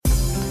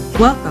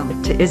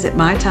Welcome to Is It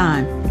My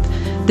Time?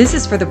 This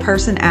is for the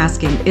person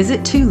asking, is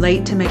it too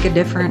late to make a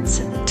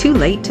difference? Too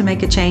late to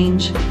make a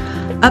change?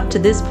 Up to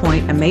this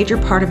point, a major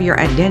part of your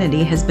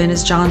identity has been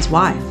as John's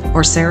wife,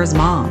 or Sarah's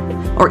mom,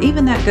 or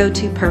even that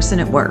go-to person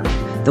at work,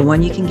 the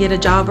one you can get a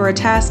job or a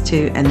task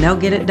to and they'll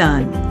get it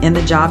done, in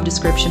the job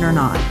description or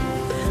not.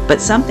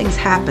 But something's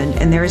happened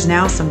and there is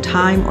now some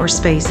time or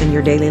space in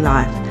your daily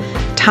life.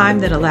 Time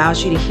that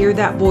allows you to hear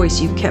that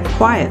voice you've kept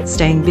quiet,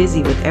 staying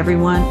busy with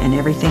everyone and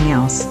everything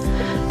else.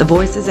 The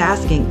voice is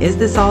asking, is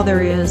this all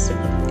there is?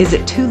 Is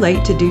it too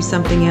late to do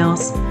something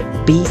else?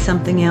 Be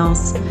something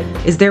else?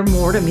 Is there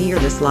more to me or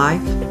this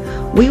life?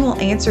 We will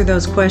answer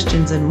those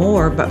questions and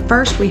more, but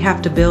first we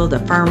have to build a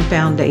firm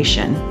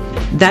foundation.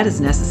 That is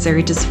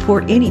necessary to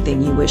support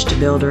anything you wish to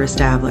build or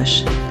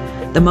establish.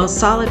 The most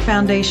solid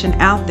foundation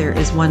out there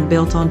is one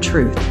built on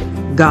truth,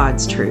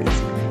 God's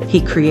truth.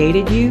 He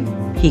created you,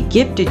 He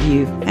gifted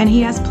you, and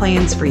He has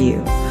plans for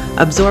you.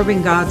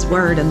 Absorbing God's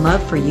word and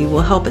love for you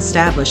will help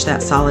establish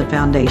that solid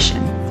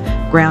foundation.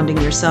 Grounding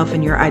yourself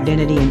in your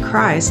identity in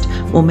Christ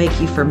will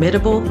make you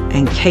formidable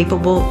and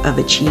capable of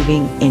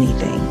achieving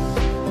anything.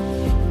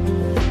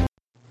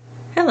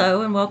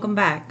 Hello and welcome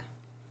back.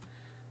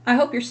 I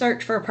hope your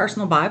search for a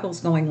personal Bible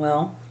is going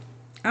well.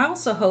 I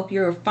also hope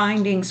you're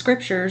finding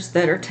scriptures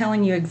that are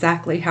telling you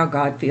exactly how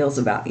God feels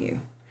about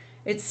you.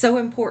 It's so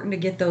important to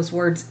get those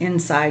words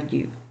inside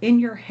you, in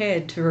your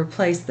head, to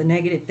replace the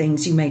negative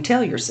things you may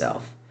tell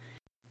yourself.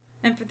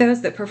 And for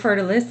those that prefer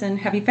to listen,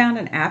 have you found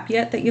an app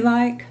yet that you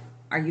like?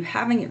 Are you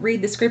having it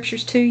read the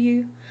scriptures to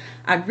you?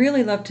 I'd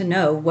really love to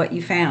know what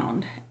you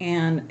found.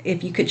 And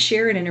if you could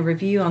share it in a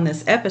review on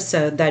this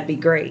episode, that'd be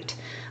great.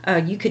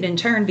 You could in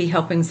turn be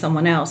helping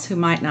someone else who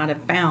might not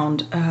have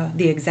found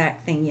the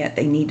exact thing yet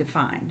they need to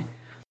find.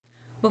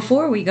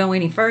 Before we go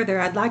any further,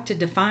 I'd like to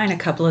define a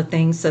couple of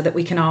things so that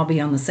we can all be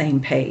on the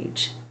same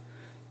page.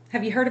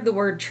 Have you heard of the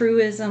word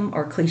truism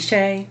or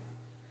cliche?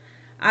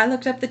 I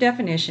looked up the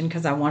definition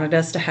because I wanted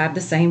us to have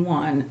the same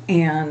one,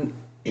 and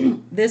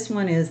this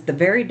one is the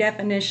very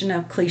definition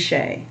of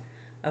cliche,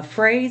 a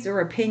phrase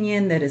or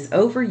opinion that is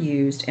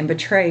overused and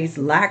betrays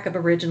lack of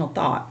original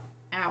thought.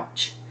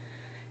 Ouch.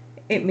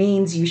 It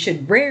means you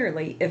should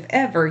rarely, if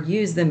ever,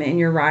 use them in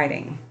your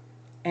writing,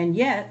 and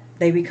yet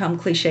they become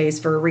cliches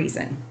for a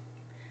reason.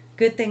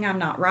 Good thing I'm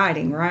not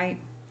writing,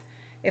 right?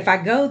 If I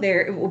go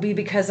there, it will be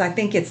because I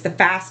think it's the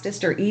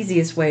fastest or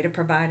easiest way to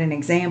provide an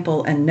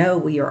example and know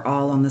we are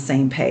all on the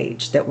same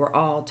page, that we're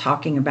all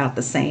talking about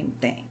the same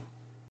thing.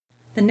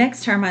 The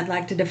next term I'd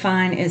like to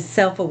define is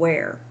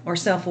self-aware or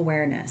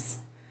self-awareness.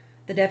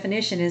 The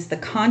definition is the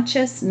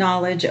conscious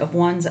knowledge of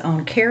one's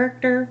own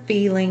character,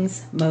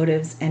 feelings,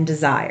 motives, and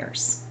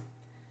desires.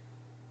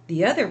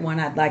 The other one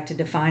I'd like to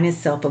define is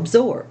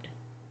self-absorbed.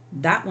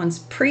 That one's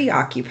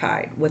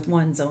preoccupied with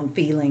one's own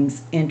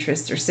feelings,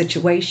 interests, or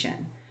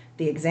situation.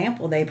 The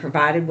example they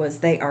provided was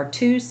they are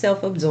too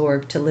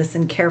self-absorbed to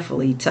listen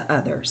carefully to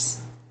others.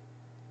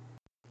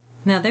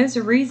 Now, there's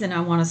a reason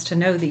I want us to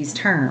know these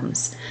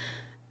terms.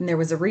 And there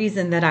was a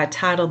reason that I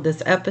titled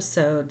this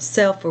episode,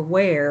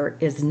 Self-Aware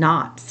is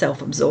Not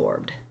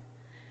Self-Absorbed.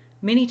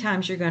 Many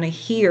times you're going to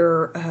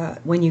hear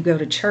when you go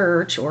to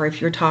church or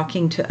if you're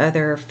talking to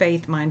other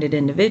faith-minded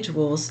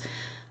individuals,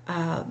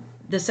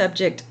 the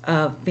subject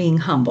of being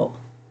humble,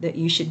 that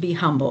you should be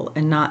humble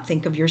and not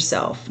think of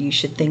yourself. You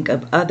should think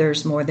of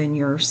others more than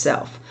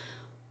yourself,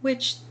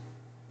 which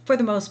for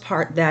the most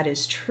part that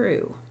is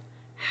true.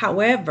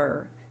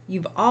 However,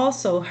 you've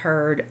also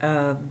heard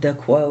of the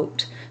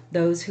quote,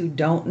 those who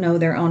don't know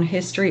their own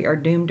history are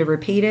doomed to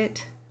repeat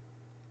it.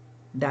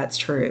 That's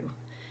true.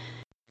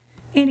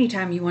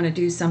 Anytime you want to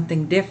do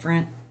something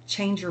different,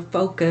 change your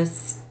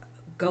focus,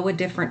 go a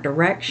different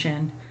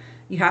direction,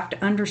 you have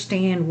to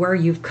understand where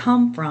you've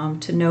come from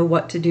to know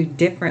what to do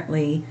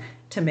differently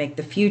to make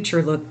the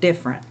future look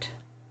different.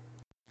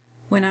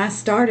 When I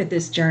started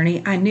this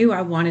journey, I knew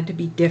I wanted to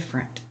be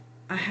different.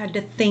 I had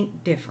to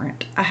think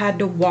different. I had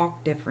to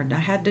walk different. I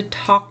had to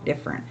talk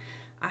different.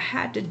 I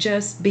had to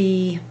just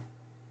be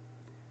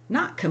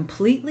not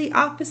completely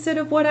opposite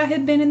of what I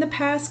had been in the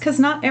past, because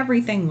not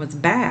everything was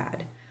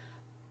bad.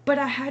 But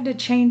I had to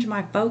change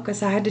my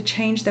focus. I had to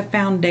change the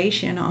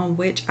foundation on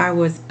which I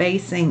was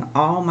basing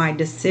all my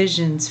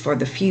decisions for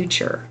the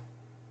future.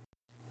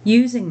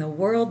 Using the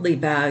worldly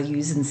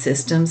values and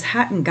systems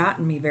hadn't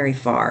gotten me very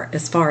far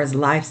as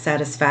life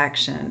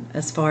satisfaction,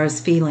 as far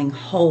as feeling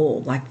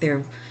whole, like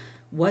there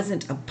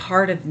wasn't a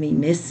part of me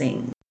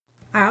missing.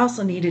 I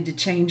also needed to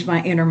change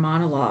my inner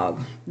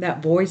monologue,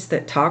 that voice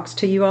that talks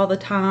to you all the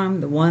time,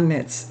 the one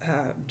that's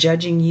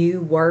judging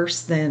you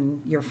worse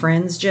than your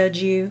friends judge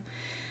you.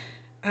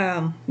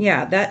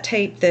 That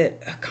tape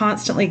that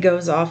constantly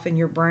goes off in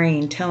your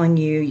brain telling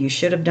you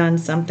should have done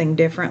something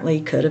differently,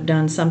 could have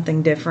done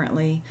something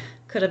differently,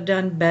 could have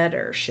done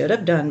better, should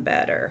have done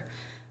better.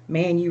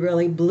 Man, you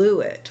really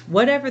blew it.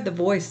 Whatever the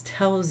voice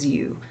tells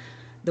you,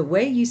 the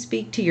way you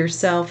speak to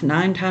yourself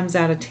 9 times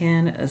out of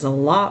 10 is a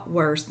lot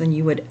worse than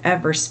you would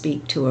ever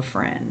speak to a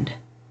friend.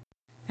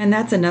 And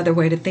that's another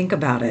way to think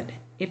about it.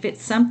 If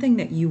it's something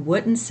that you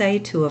wouldn't say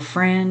to a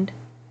friend,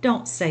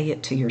 Don't say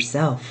it to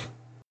yourself.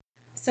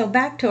 So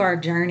back to our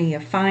journey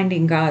of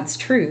finding God's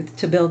truth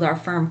to build our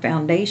firm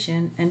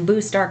foundation and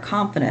boost our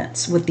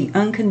confidence with the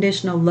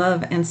unconditional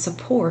love and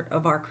support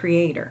of our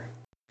Creator.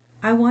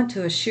 I want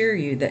to assure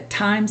you that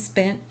time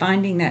spent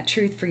finding that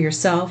truth for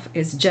yourself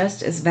is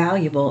just as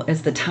valuable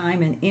as the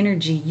time and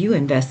energy you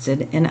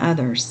invested in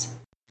others.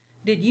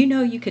 Did you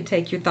know you could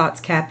take your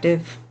thoughts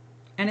captive?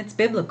 And it's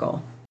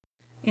biblical.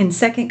 In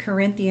 2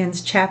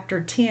 Corinthians chapter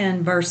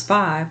 10, verse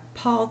 5,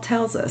 Paul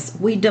tells us,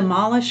 "We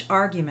demolish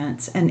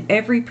arguments and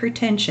every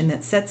pretension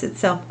that sets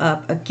itself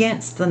up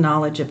against the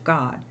knowledge of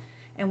God,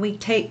 and we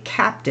take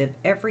captive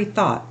every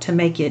thought to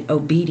make it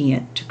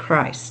obedient to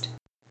Christ."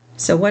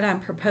 So what I'm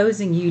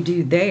proposing you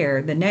do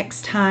there, the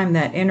next time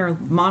that inner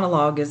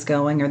monologue is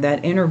going or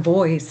that inner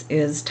voice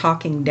is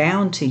talking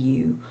down to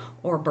you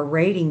or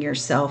berating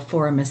yourself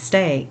for a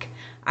mistake,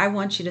 I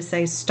want you to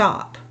say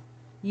stop.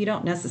 You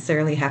don't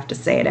necessarily have to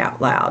say it out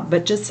loud,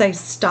 but just say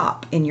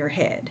stop in your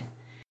head.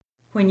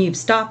 When you've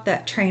stopped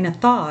that train of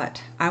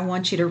thought, I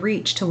want you to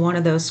reach to one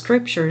of those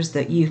scriptures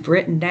that you've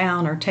written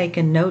down or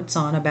taken notes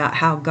on about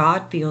how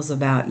God feels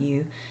about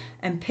you,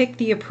 and pick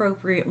the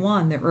appropriate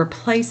one that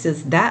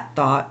replaces that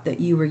thought that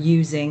you were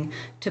using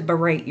to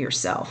berate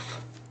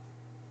yourself.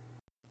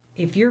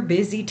 If you're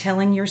busy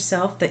telling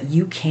yourself that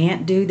you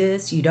can't do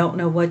this, you don't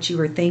know what you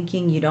were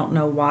thinking, you don't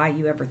know why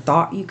you ever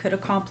thought you could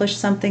accomplish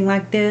something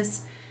like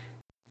this,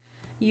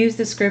 use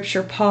the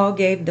scripture Paul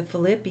gave the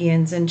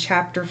Philippians in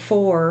chapter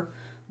 4,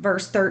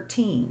 verse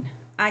 13.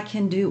 I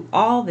can do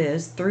all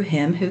this through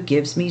him who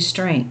gives me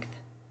strength.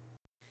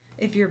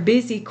 If you're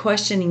busy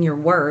questioning your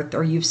worth,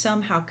 or you've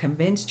somehow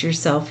convinced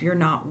yourself you're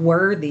not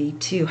worthy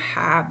to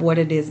have what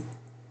it is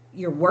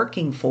you're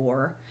working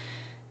for,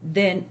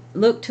 then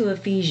look to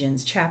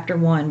Ephesians chapter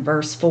 1,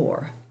 verse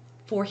 4.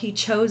 For he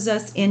chose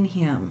us in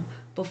him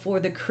before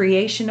the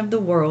creation of the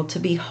world to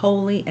be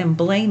holy and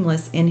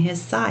blameless in his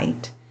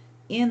sight,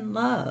 in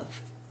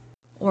love.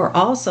 Or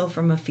also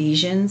from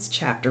Ephesians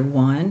chapter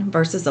 1,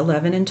 verses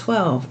 11 and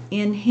 12.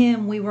 In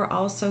him we were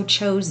also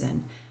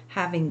chosen,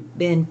 having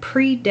been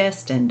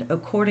predestined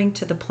according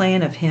to the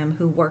plan of him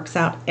who works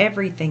out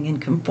everything in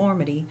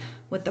conformity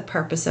with the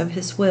purpose of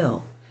his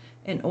will,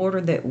 in order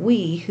that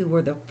we, who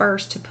were the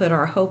first to put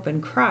our hope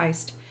in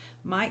Christ,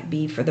 might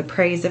be for the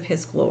praise of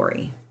his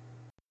glory.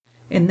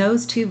 In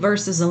those two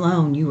verses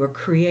alone, you were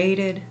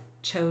created,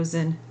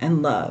 chosen,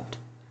 and loved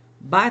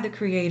by the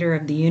Creator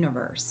of the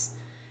universe.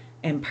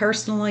 And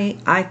personally,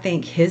 I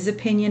think his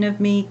opinion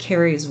of me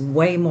carries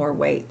way more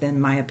weight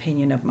than my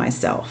opinion of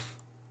myself.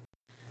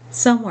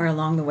 Somewhere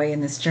along the way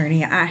in this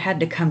journey, I had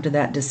to come to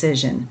that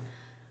decision.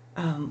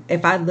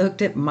 If I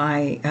looked at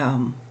my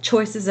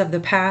choices of the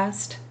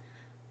past,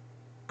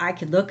 I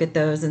could look at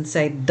those and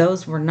say,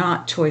 those were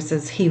not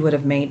choices he would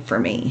have made for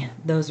me.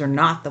 Those are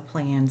not the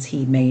plans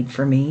he made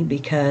for me,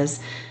 because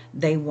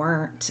they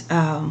weren't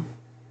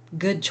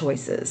good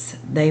choices.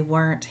 They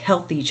weren't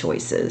healthy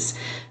choices.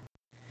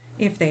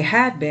 If they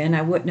had been,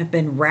 I wouldn't have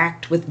been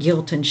racked with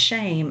guilt and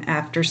shame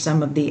after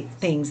some of the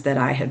things that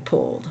I had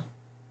pulled.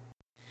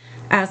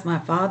 As my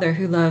Father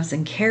who loves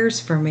and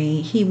cares for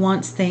me, he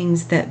wants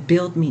things that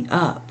build me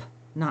up,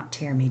 not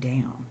tear me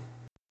down.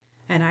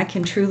 And I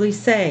can truly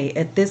say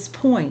at this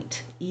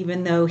point,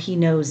 even though he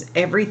knows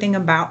everything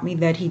about me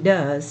that he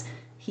does,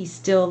 he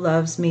still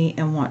loves me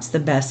and wants the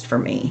best for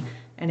me.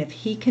 And if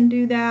he can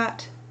do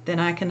that, then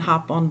I can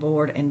hop on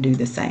board and do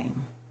the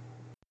same.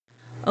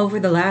 Over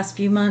the last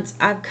few months,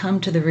 I've come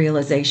to the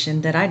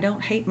realization that I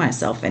don't hate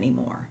myself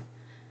anymore.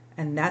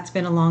 And that's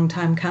been a long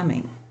time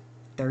coming,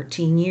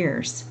 13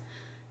 years.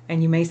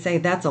 And you may say,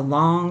 that's a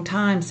long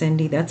time,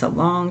 Cindy. That's a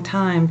long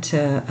time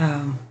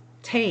to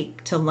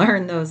take to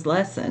learn those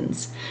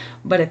lessons.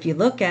 But if you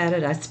look at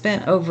it, I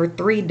spent over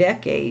 3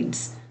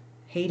 decades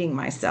hating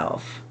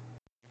myself.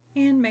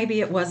 And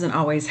maybe it wasn't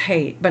always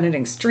hate, but an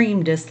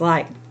extreme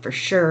dislike for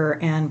sure,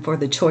 and for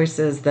the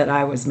choices that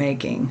I was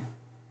making.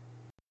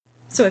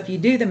 So if you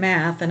do the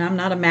math, and I'm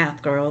not a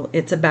math girl,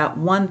 it's about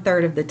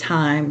 1/3 of the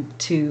time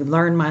to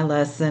learn my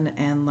lesson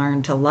and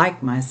learn to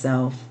like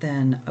myself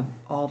than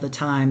all the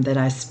time that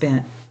I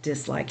spent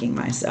disliking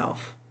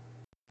myself.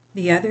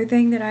 The other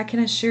thing that I can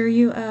assure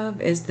you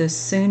of is the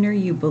sooner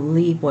you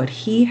believe what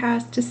he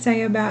has to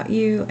say about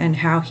you and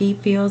how he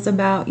feels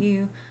about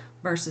you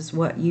versus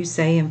what you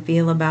say and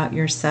feel about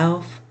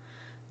yourself,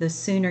 the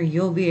sooner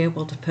you'll be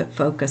able to put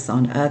focus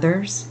on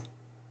others,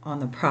 on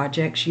the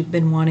projects you've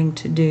been wanting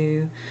to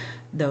do,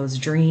 those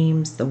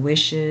dreams, the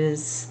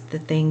wishes, the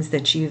things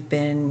that you've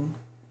been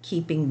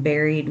keeping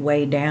buried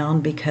way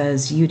down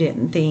because you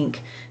didn't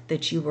think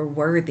that you were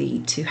worthy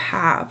to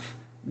have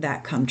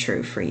that come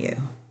true for you.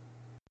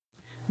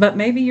 But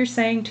maybe you're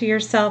saying to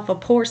yourself, a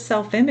poor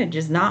self-image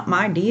is not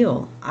my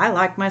deal. I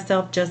like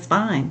myself just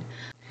fine.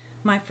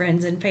 My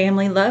friends and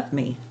family love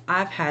me.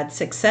 I've had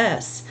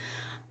success.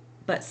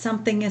 But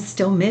something is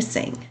still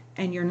missing,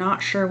 and you're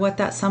not sure what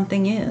that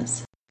something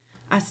is.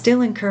 I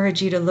still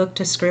encourage you to look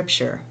to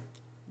Scripture.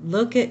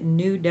 Look at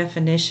new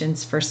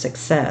definitions for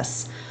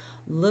success.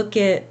 Look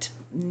at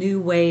new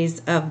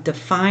ways of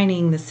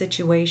defining the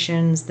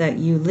situations that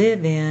you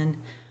live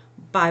in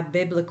by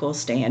biblical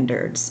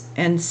standards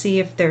and see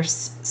if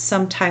there's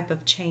some type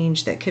of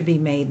change that could be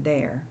made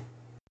there.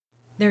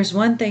 There's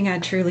one thing I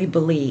truly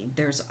believe: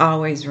 there's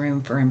always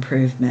room for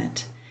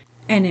improvement.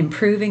 And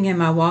improving in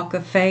my walk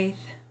of faith,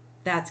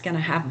 that's going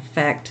to have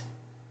effect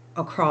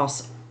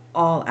across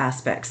all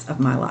aspects of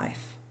my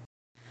life.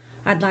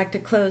 I'd like to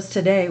close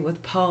today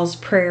with Paul's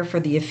prayer for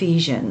the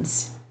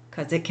Ephesians,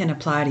 because it can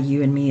apply to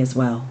you and me as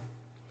well.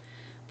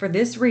 For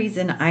this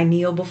reason I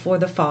kneel before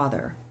the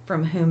Father,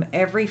 from whom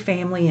every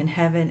family in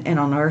heaven and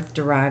on earth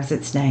derives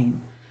its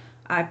name.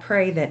 I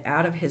pray that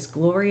out of his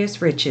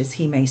glorious riches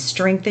he may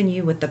strengthen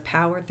you with the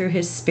power through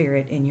his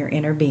Spirit in your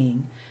inner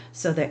being,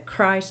 so that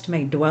Christ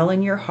may dwell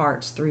in your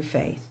hearts through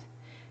faith.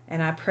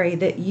 And I pray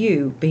that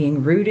you,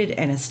 being rooted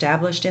and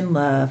established in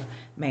love,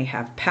 may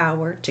have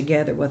power,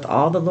 together with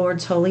all the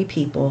Lord's holy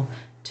people,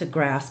 to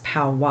grasp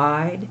how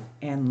wide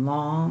and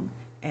long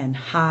and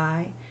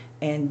high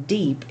and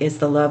deep is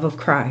the love of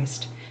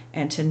Christ,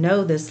 and to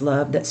know this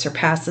love that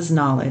surpasses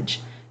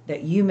knowledge,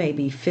 that you may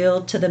be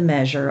filled to the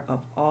measure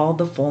of all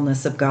the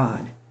fullness of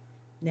God.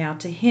 Now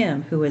to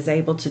him who is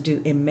able to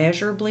do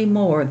immeasurably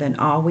more than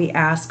all we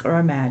ask or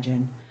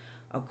imagine,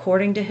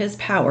 according to his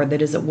power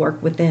that is at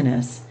work within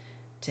us,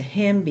 to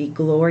him be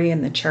glory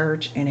in the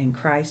church and in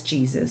Christ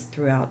Jesus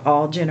throughout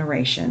all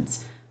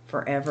generations,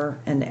 forever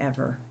and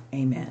ever.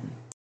 Amen.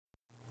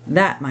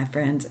 That, my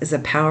friends, is a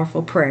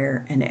powerful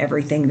prayer and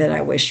everything that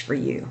I wish for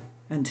you.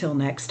 Until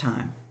next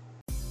time.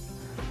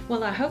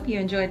 Well, I hope you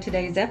enjoyed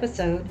today's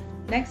episode.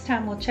 Next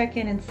time we'll check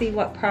in and see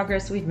what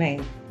progress we've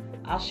made.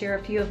 I'll share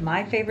a few of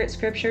my favorite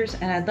scriptures,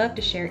 and I'd love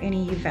to share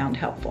any you found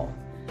helpful.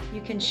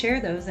 You can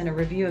share those in a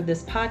review of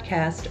this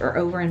podcast or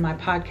over in my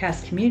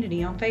podcast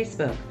community on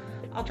Facebook.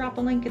 I'll drop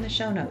a link in the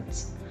show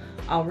notes.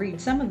 I'll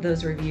read some of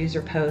those reviews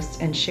or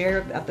posts and share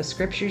about the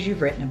scriptures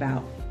you've written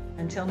about.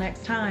 Until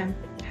next time,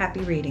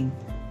 happy reading.